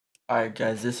Alright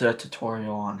guys, this is a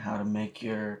tutorial on how to make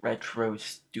your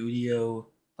RetroStudio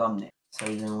thumbnail. So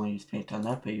you're going to want to use Paint on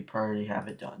that, but you probably have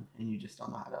it done, and you just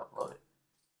don't know how to upload it.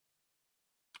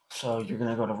 So you're going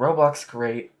to go to Roblox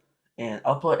Create, and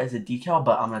upload as a decal,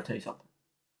 but I'm going to tell you something.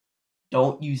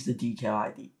 Don't use the decal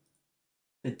ID.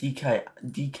 The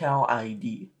decal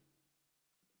ID,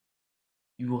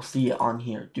 you will see it on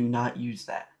here. Do not use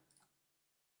that.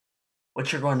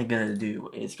 What you're going to do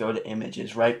is go to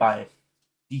Images right by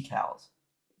Decals.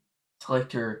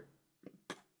 Select your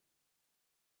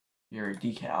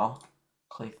decal,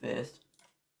 click this,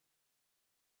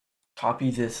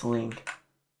 copy this link,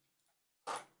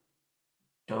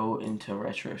 go into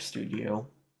RetroStudio,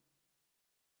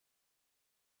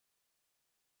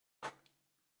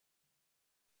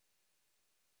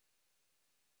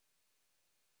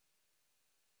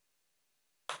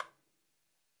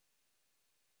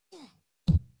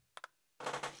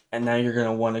 and now you're going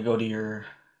to want to go to your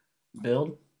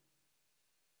build,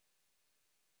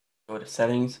 go to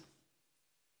settings,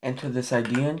 enter this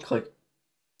ID in, click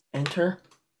enter,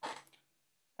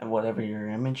 and whatever your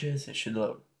image is, it should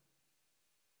load.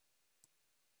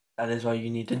 That is all you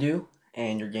need to do,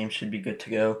 and your game should be good to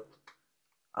go.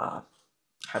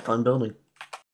 Have fun building.